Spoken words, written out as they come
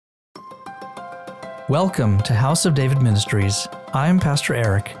Welcome to House of David Ministries. I'm Pastor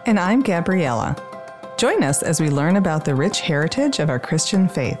Eric. And I'm Gabriella. Join us as we learn about the rich heritage of our Christian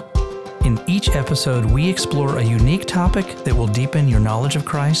faith. In each episode, we explore a unique topic that will deepen your knowledge of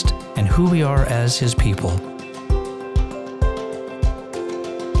Christ and who we are as His people.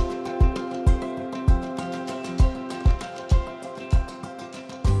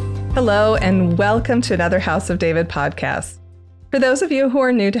 Hello, and welcome to another House of David podcast. For those of you who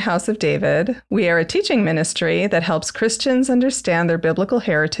are new to House of David, we are a teaching ministry that helps Christians understand their biblical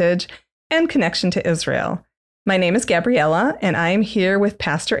heritage and connection to Israel. My name is Gabriella, and I am here with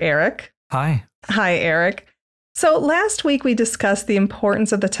Pastor Eric. Hi. Hi, Eric. So last week we discussed the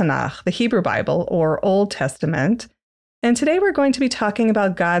importance of the Tanakh, the Hebrew Bible, or Old Testament. And today we're going to be talking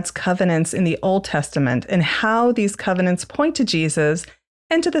about God's covenants in the Old Testament and how these covenants point to Jesus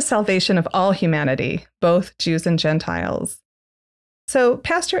and to the salvation of all humanity, both Jews and Gentiles. So,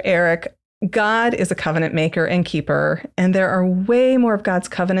 Pastor Eric, God is a covenant maker and keeper, and there are way more of God's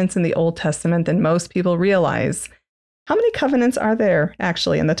covenants in the Old Testament than most people realize. How many covenants are there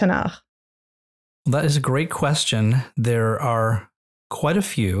actually in the Tanakh? Well, that is a great question. There are quite a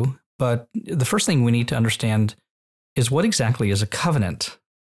few, but the first thing we need to understand is what exactly is a covenant.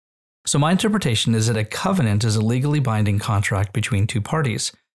 So my interpretation is that a covenant is a legally binding contract between two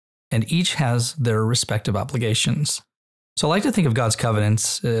parties, and each has their respective obligations. So I like to think of God's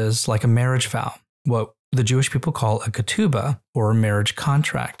covenants as like a marriage vow, what the Jewish people call a ketubah, or a marriage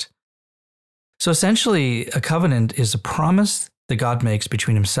contract. So essentially, a covenant is a promise that God makes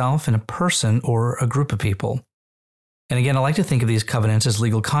between himself and a person or a group of people. And again, I like to think of these covenants as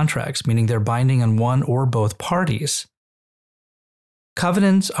legal contracts, meaning they're binding on one or both parties.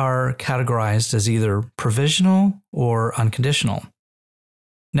 Covenants are categorized as either provisional or unconditional.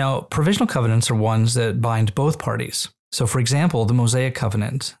 Now, provisional covenants are ones that bind both parties. So, for example, the Mosaic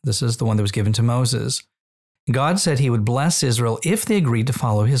covenant, this is the one that was given to Moses. God said he would bless Israel if they agreed to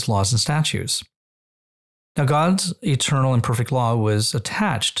follow his laws and statutes. Now, God's eternal and perfect law was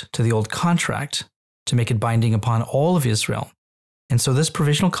attached to the old contract to make it binding upon all of Israel. And so this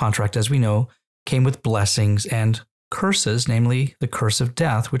provisional contract, as we know, came with blessings and curses, namely the curse of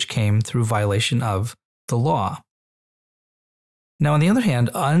death, which came through violation of the law. Now, on the other hand,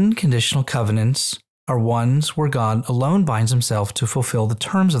 unconditional covenants are ones where God alone binds himself to fulfill the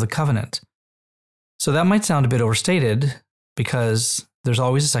terms of the covenant. So that might sound a bit overstated because there's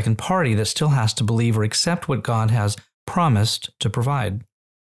always a second party that still has to believe or accept what God has promised to provide.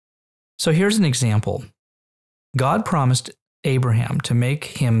 So here's an example. God promised Abraham to make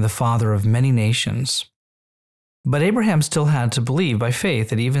him the father of many nations. But Abraham still had to believe by faith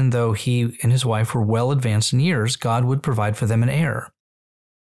that even though he and his wife were well advanced in years, God would provide for them an heir.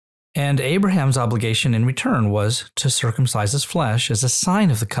 And Abraham's obligation in return was to circumcise his flesh as a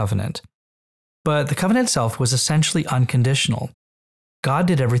sign of the covenant. But the covenant itself was essentially unconditional. God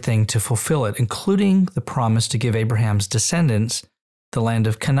did everything to fulfill it, including the promise to give Abraham's descendants the land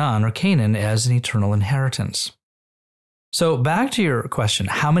of Canaan or Canaan as an eternal inheritance. So back to your question,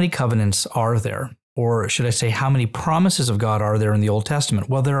 how many covenants are there? Or should I say, how many promises of God are there in the Old Testament?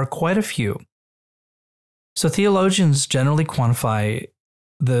 Well, there are quite a few. So theologians generally quantify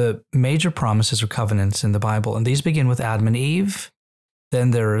the major promises or covenants in the Bible, and these begin with Adam and Eve. Then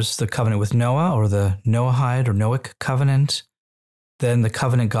there's the covenant with Noah, or the Noahide or Noahic covenant. Then the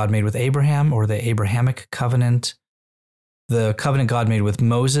covenant God made with Abraham, or the Abrahamic covenant. The covenant God made with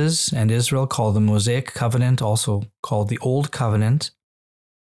Moses and Israel, called the Mosaic covenant, also called the Old Covenant.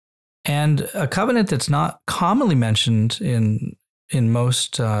 And a covenant that's not commonly mentioned in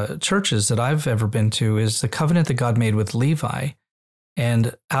most churches that I've ever been to is the covenant that God made with Levi.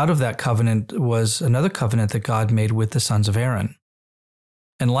 And out of that covenant was another covenant that God made with the sons of Aaron.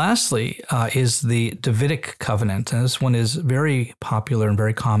 And lastly is the Davidic covenant. And this one is very popular and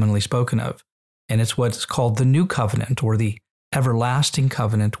very commonly spoken of. And it's what's called the New Covenant, or the everlasting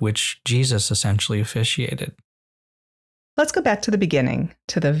covenant, which Jesus essentially officiated. Let's go back to the beginning,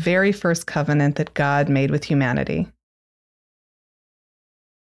 to the very first covenant that God made with humanity.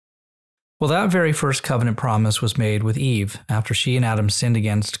 Well, that very first covenant promise was made with Eve after she and Adam sinned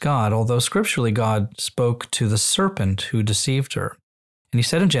against God, although scripturally God spoke to the serpent who deceived her. And he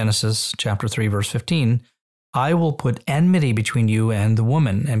said in Genesis chapter 3, verse 15, "I will put enmity between you and the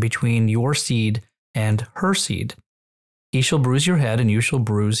woman, and between your seed and her seed. He shall bruise your head, and you shall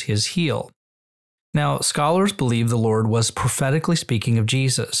bruise his heel." Now, scholars believe the Lord was prophetically speaking of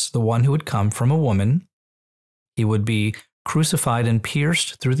Jesus, the one who would come from a woman. He would be crucified and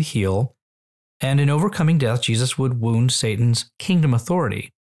pierced through the heel. And in overcoming death, Jesus would wound Satan's kingdom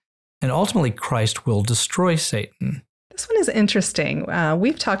authority. And ultimately, Christ will destroy Satan. This one is interesting.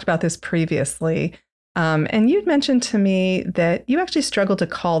 We've talked about this previously, And you'd mentioned to me that you actually struggle to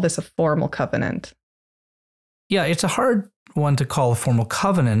call this a formal covenant. Yeah, it's a hard one to call a formal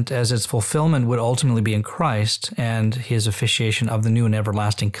covenant, as its fulfillment would ultimately be in Christ and his officiation of the new and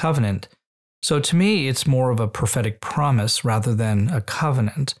everlasting covenant. So to me, it's more of a prophetic promise rather than a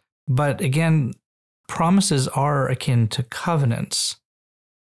covenant. But again, promises are akin to covenants.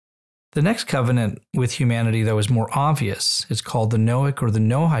 The next covenant with humanity, though, is more obvious. It's called the Noahic or the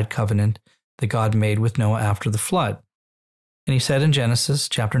Noahide covenant that God made with Noah after the flood. And he said in Genesis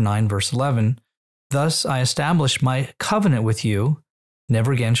chapter 9, verse 11, "Thus I establish my covenant with you.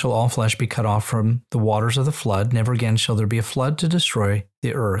 Never again shall all flesh be cut off from the waters of the flood. Never again shall there be a flood to destroy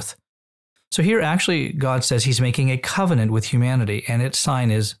the earth." So here actually God says he's making a covenant with humanity, and its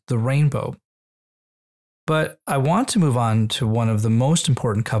sign is the rainbow. But I want to move on to one of the most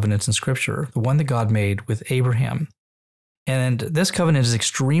important covenants in Scripture, the one that God made with Abraham. And this covenant is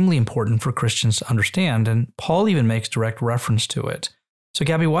extremely important for Christians to understand, and Paul even makes direct reference to it. So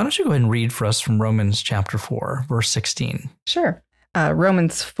Gabby, why don't you go ahead and read for us from Romans chapter 4, verse 16. Sure.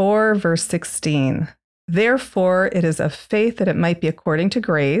 Romans 4, verse 16. "Therefore it is of faith that it might be according to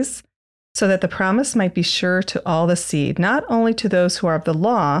grace, so that the promise might be sure to all the seed, not only to those who are of the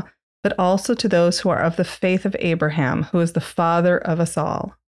law, but also to those who are of the faith of Abraham, who is the father of us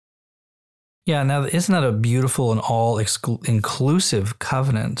all." Yeah, now isn't that a beautiful and all-inclusive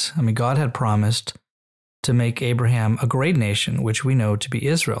covenant? I mean, God had promised to make Abraham a great nation, which we know to be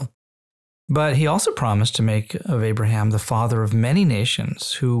Israel. But he also promised to make of Abraham the father of many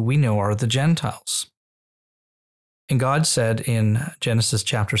nations, who we know are the Gentiles. And God said in Genesis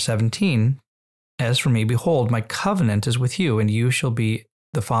chapter 17, "As for me, behold, my covenant is with you, and you shall be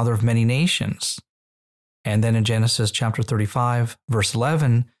the father of many nations." And then in Genesis chapter 35, verse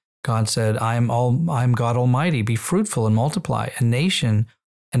 11, God said, I am God Almighty, be fruitful and multiply. A nation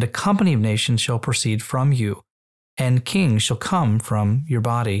and a company of nations shall proceed from you, and kings shall come from your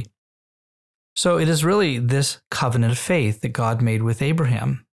body." So it is really this covenant of faith that God made with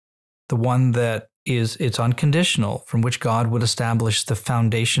Abraham, the one that it's unconditional, from which God would establish the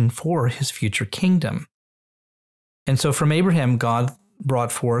foundation for his future kingdom. And so from Abraham, God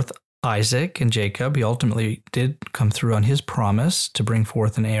brought forth Isaac and Jacob. He ultimately did come through on his promise to bring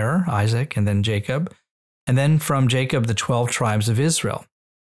forth an heir, Isaac, and then Jacob. And then from Jacob, the 12 tribes of Israel.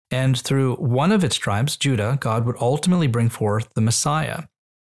 And through one of its tribes, Judah, God would ultimately bring forth the Messiah.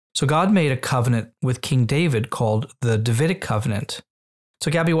 So God made a covenant with King David called the Davidic covenant. So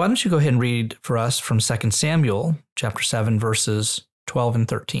Gabby, why don't you go ahead and read for us from 2 Samuel chapter 7, verses 12 and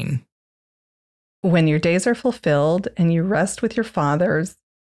 13. "When your days are fulfilled and you rest with your fathers,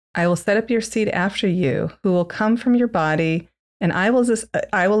 I will set up your seed after you, who will come from your body, and I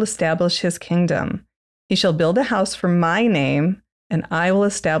will establish his kingdom. He shall build a house for my name, and I will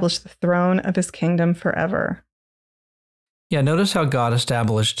establish the throne of his kingdom forever." Yeah, notice how God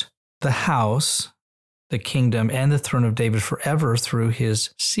established the house, the kingdom, and the throne of David forever through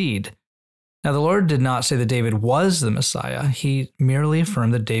his seed. Now, the Lord did not say that David was the Messiah. He merely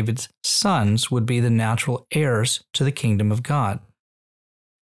affirmed that David's sons would be the natural heirs to the kingdom of God.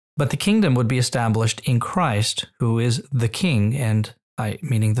 But the kingdom would be established in Christ, who is the king, and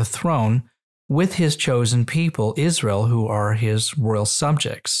meaning the throne, with his chosen people, Israel, who are his royal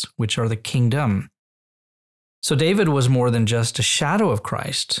subjects, which are the kingdom. So David was more than just a shadow of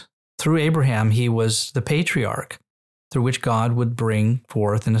Christ. Through Abraham, he was the patriarch, through which God would bring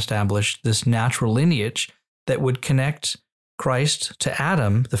forth and establish this natural lineage that would connect Christ to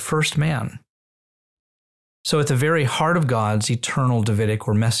Adam, the first man. So at the very heart of God's eternal Davidic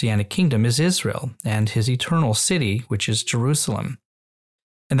or Messianic kingdom is Israel and his eternal city, which is Jerusalem.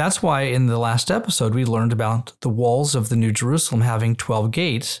 And that's why in the last episode we learned about the walls of the New Jerusalem having 12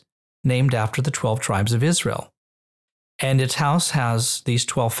 gates named after the 12 tribes of Israel. And its house has these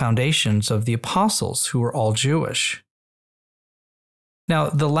 12 foundations of the apostles who are all Jewish. Now,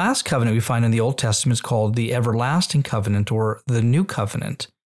 the last covenant we find in the Old Testament is called the everlasting covenant or the new covenant.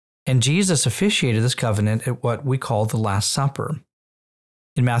 And Jesus officiated this covenant at what we call the Last Supper.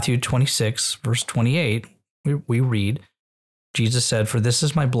 In Matthew 26, verse 28, we read, Jesus said, "For this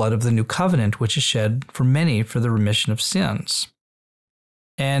is my blood of the new covenant, which is shed for many for the remission of sins."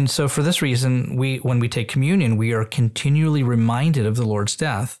 And so for this reason, when we take communion, we are continually reminded of the Lord's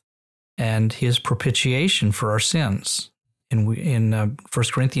death and his propitiation for our sins. In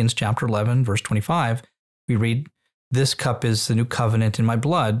 1 Corinthians chapter 11, verse 25, we read, "This cup is the new covenant in my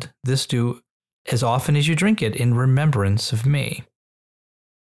blood. This do as often as you drink it in remembrance of me."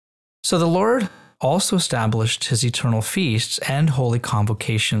 So the Lord also established his eternal feasts and holy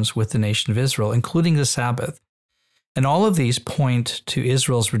convocations with the nation of Israel, including the Sabbath. And all of these point to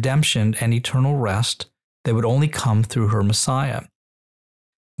Israel's redemption and eternal rest that would only come through her Messiah.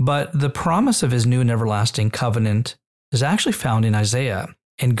 But the promise of his new and everlasting covenant is actually found in Isaiah,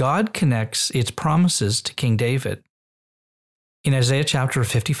 and God connects its promises to King David. In Isaiah chapter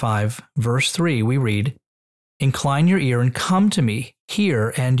 55, verse 3, we read, "Incline your ear and come to me,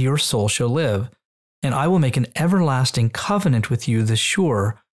 hear, and your soul shall live, and I will make an everlasting covenant with you, the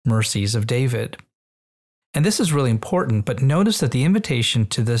sure mercies of David." And this is really important, but notice that the invitation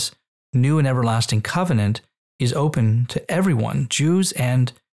to this new and everlasting covenant is open to everyone, Jews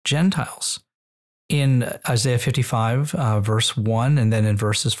and Gentiles. In Isaiah 55, verse 1, and then in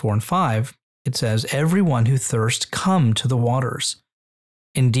verses 4 and 5, it says, "Everyone who thirsts, come to the waters.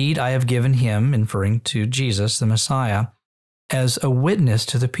 Indeed, I have given him," referring to Jesus, the Messiah, "as a witness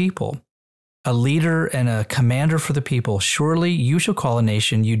to the people, a leader and a commander for the people. Surely you shall call a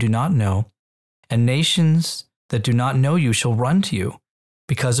nation you do not know, and nations that do not know you shall run to you,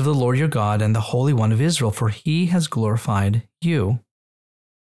 because of the Lord your God and the Holy One of Israel, for he has glorified you."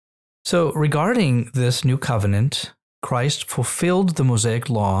 So regarding this new covenant, Christ fulfilled the Mosaic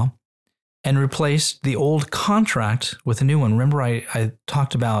law and replaced the old contract with a new one. Remember, I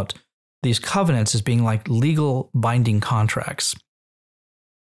talked about these covenants as being like legal binding contracts.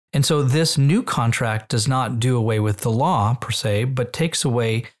 And so this new contract does not do away with the law per se, but takes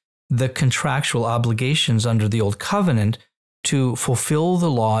away the contractual obligations under the old covenant to fulfill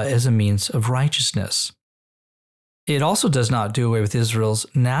the law as a means of righteousness. It also does not do away with Israel's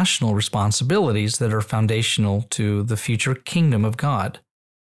national responsibilities that are foundational to the future kingdom of God.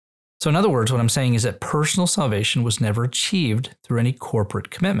 So in other words, what I'm saying is that personal salvation was never achieved through any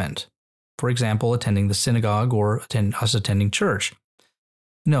corporate commitment. For example, attending the synagogue or attending church.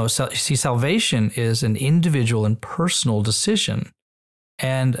 No, see, salvation is an individual and personal decision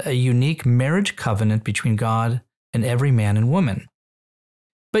and a unique marriage covenant between God and every man and woman.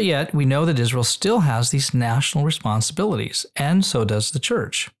 But yet, we know that Israel still has these national responsibilities, and so does the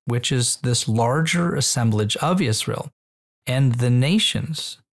church, which is this larger assemblage of Israel and the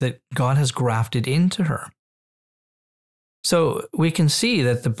nations that God has grafted into her. So we can see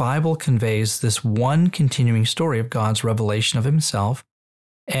that the Bible conveys this one continuing story of God's revelation of himself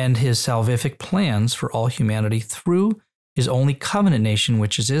and his salvific plans for all humanity through his only covenant nation,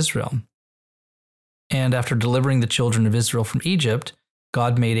 which is Israel. And after delivering the children of Israel from Egypt,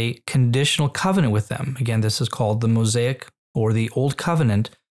 God made a conditional covenant with them. Again, this is called the Mosaic or the Old Covenant,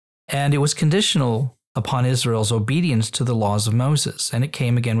 and it was conditional upon Israel's obedience to the laws of Moses, and it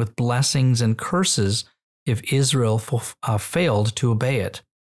came again with blessings and curses if Israel failed to obey it.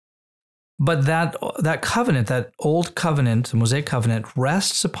 But that covenant, that Old Covenant, the Mosaic Covenant,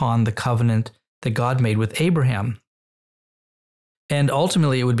 rests upon the covenant that God made with Abraham. And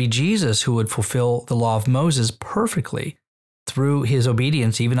ultimately, it would be Jesus who would fulfill the law of Moses perfectly through his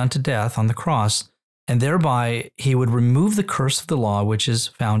obedience even unto death on the cross, and thereby he would remove the curse of the law which is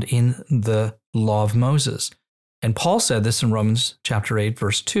found in the law of Moses. And Paul said this in Romans chapter 8,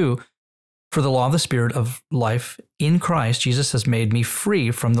 verse 2, "For the law of the Spirit of life in Christ Jesus has made me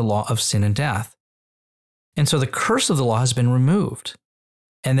free from the law of sin and death." And so the curse of the law has been removed.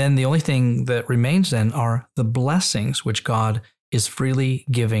 And then the only thing that remains then are the blessings which God is freely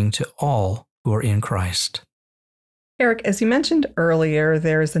giving to all who are in Christ. Eric, as you mentioned earlier,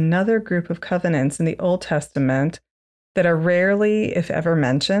 there is another group of covenants in the Old Testament that are rarely, if ever,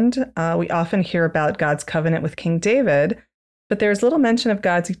 mentioned. We often hear about God's covenant with King David, but there's little mention of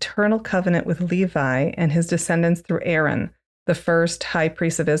God's eternal covenant with Levi and his descendants through Aaron, the first high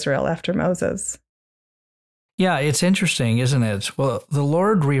priest of Israel after Moses. Yeah, it's interesting, isn't it? Well, the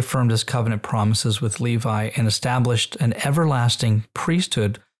Lord reaffirmed his covenant promises with Levi and established an everlasting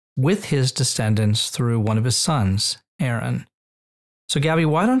priesthood with his descendants through one of his sons, Aaron. So, Gabby,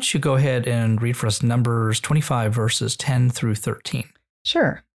 why don't you go ahead and read for us Numbers 25, verses 10 through 13?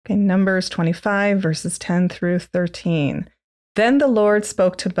 Sure. Okay, Numbers 25, verses 10 through 13. Then the Lord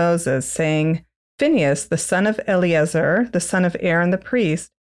spoke to Moses, saying, "Phinehas, the son of Eleazar, the son of Aaron the priest,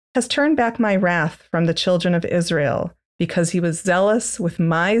 has turned back my wrath from the children of Israel, because he was zealous with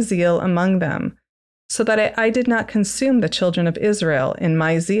my zeal among them, so that I did not consume the children of Israel in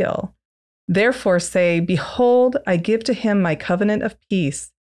my zeal. Therefore say, Behold, I give to him my covenant of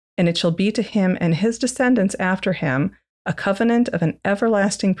peace, and it shall be to him and his descendants after him a covenant of an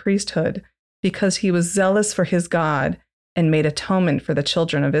everlasting priesthood, because he was zealous for his God and made atonement for the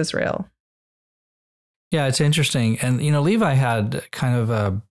children of Israel." Yeah, it's interesting. And, Levi had kind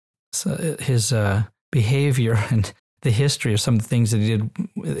of his behavior and the history of some of the things that he did,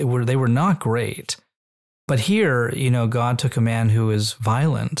 they were not great. But here, God took a man who is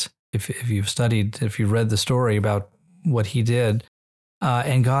violent. If you've read the story about what he did.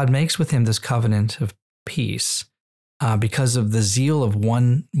 And God makes with him this covenant of peace because of the zeal of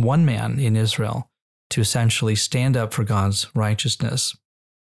one man in Israel to essentially stand up for God's righteousness.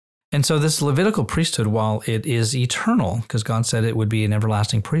 And so this Levitical priesthood, while it is eternal, because God said it would be an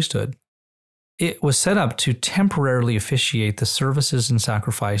everlasting priesthood, it was set up to temporarily officiate the services and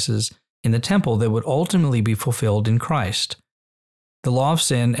sacrifices in the temple that would ultimately be fulfilled in Christ. The law of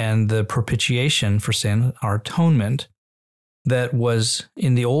sin and the propitiation for sin, our atonement, that was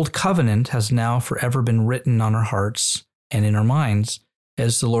in the old covenant has now forever been written on our hearts and in our minds,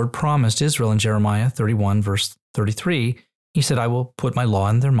 as the Lord promised Israel in Jeremiah 31, verse 33. He said, I will put my law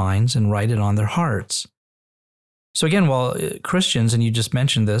in their minds and write it on their hearts. So again, while Christians, and you just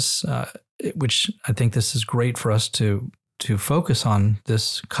mentioned this, which I think this is great for us to focus on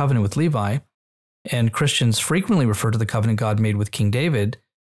this covenant with Levi, and Christians frequently refer to the covenant God made with King David,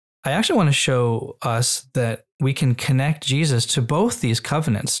 I actually want to show us that we can connect Jesus to both these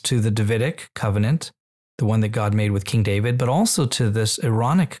covenants, to the Davidic covenant, the one that God made with King David, but also to this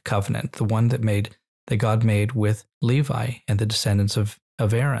Aaronic covenant, the one that God made with Levi and the descendants of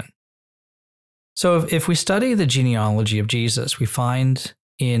Aaron. So if we study the genealogy of Jesus, we find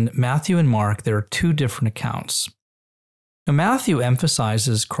in Matthew and Mark there are two different accounts. Now, Matthew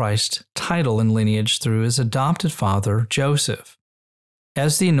emphasizes Christ's title and lineage through his adopted father, Joseph,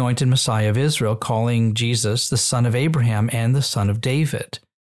 as the anointed Messiah of Israel, calling Jesus the son of Abraham and the son of David.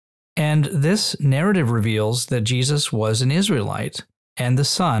 And this narrative reveals that Jesus was an Israelite and the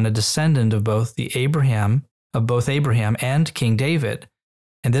son, a descendant of both Abraham and King David.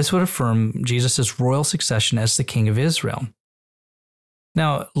 And this would affirm Jesus' royal succession as the king of Israel.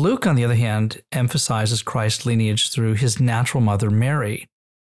 Now, Luke, on the other hand, emphasizes Christ's lineage through his natural mother, Mary.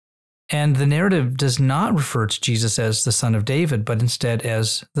 And the narrative does not refer to Jesus as the son of David, but instead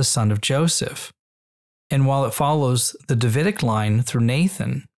as the son of Joseph. And while it follows the Davidic line through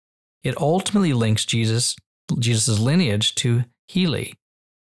Nathan, it ultimately links Jesus' lineage to Heli,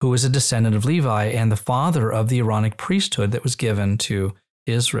 who was a descendant of Levi and the father of the Aaronic priesthood that was given to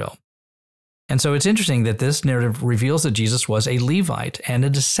Israel. And so it's interesting that this narrative reveals that Jesus was a Levite and a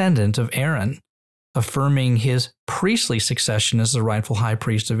descendant of Aaron, affirming his priestly succession as the rightful high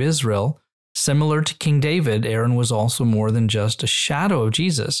priest of Israel. Similar to King David, Aaron was also more than just a shadow of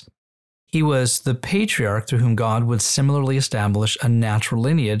Jesus. He was the patriarch through whom God would similarly establish a natural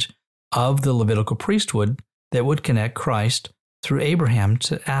lineage of the Levitical priesthood that would connect Christ through Abraham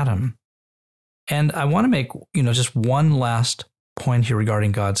to Adam. And I want to make, just one last point here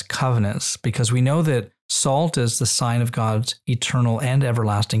regarding God's covenants, because we know that salt is the sign of God's eternal and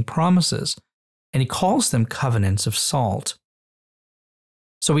everlasting promises, and he calls them covenants of salt.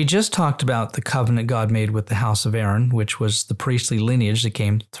 So we just talked about the covenant God made with the house of Aaron, which was the priestly lineage that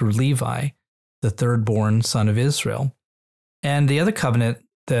came through Levi, the third-born son of Israel, and the other covenant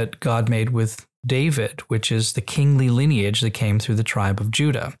that God made with David, which is the kingly lineage that came through the tribe of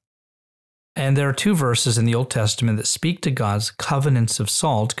Judah. And there are two verses in the Old Testament that speak to God's covenants of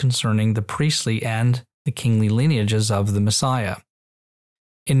salt concerning the priestly and the kingly lineages of the Messiah.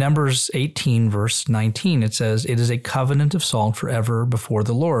 In Numbers 18, verse 19, it says, "It is a covenant of salt forever before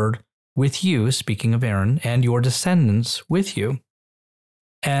the Lord with you," speaking of Aaron, "and your descendants with you."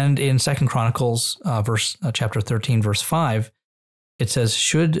 And in 2 Chronicles chapter 13, verse 5, it says,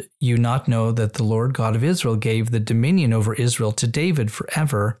 "Should you not know that the Lord God of Israel gave the dominion over Israel to David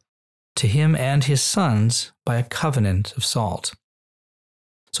forever, to him and his sons by a covenant of salt."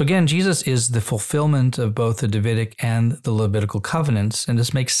 So again, Jesus is the fulfillment of both the Davidic and the Levitical covenants, and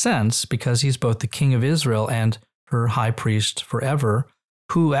this makes sense because he's both the king of Israel and her high priest forever,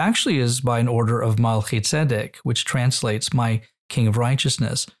 who actually is by an order of Melchizedek, which translates my king of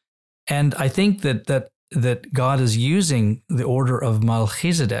righteousness. And I think that God is using the order of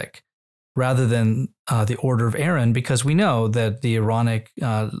Melchizedek rather than the order of Aaron, because we know that the Aaronic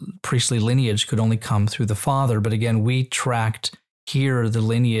priestly lineage could only come through the father. But again, we tracked here the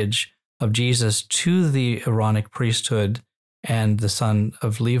lineage of Jesus to the Aaronic priesthood and the sons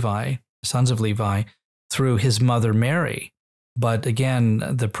of Levi, through his mother Mary. But again,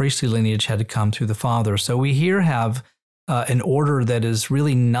 the priestly lineage had to come through the father. So we here have an order that is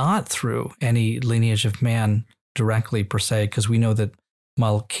really not through any lineage of man directly per se, because we know that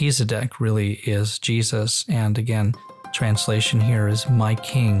Melchizedek really is Jesus. And again, translation here is my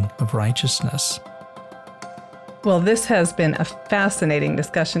king of righteousness. Well, this has been a fascinating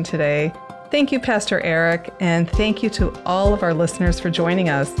discussion today. Thank you, Pastor Eric, and thank you to all of our listeners for joining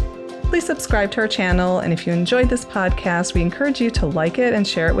us. Please subscribe to our channel, and if you enjoyed this podcast, we encourage you to like it and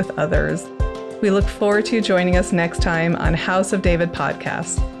share it with others. We look forward to you joining us next time on House of David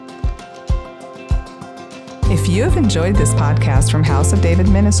Podcast. If you have enjoyed this podcast from House of David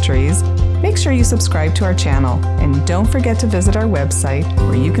Ministries, make sure you subscribe to our channel and don't forget to visit our website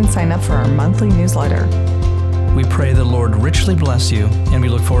where you can sign up for our monthly newsletter. We pray the Lord richly bless you, and we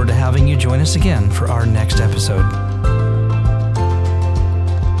look forward to having you join us again for our next episode.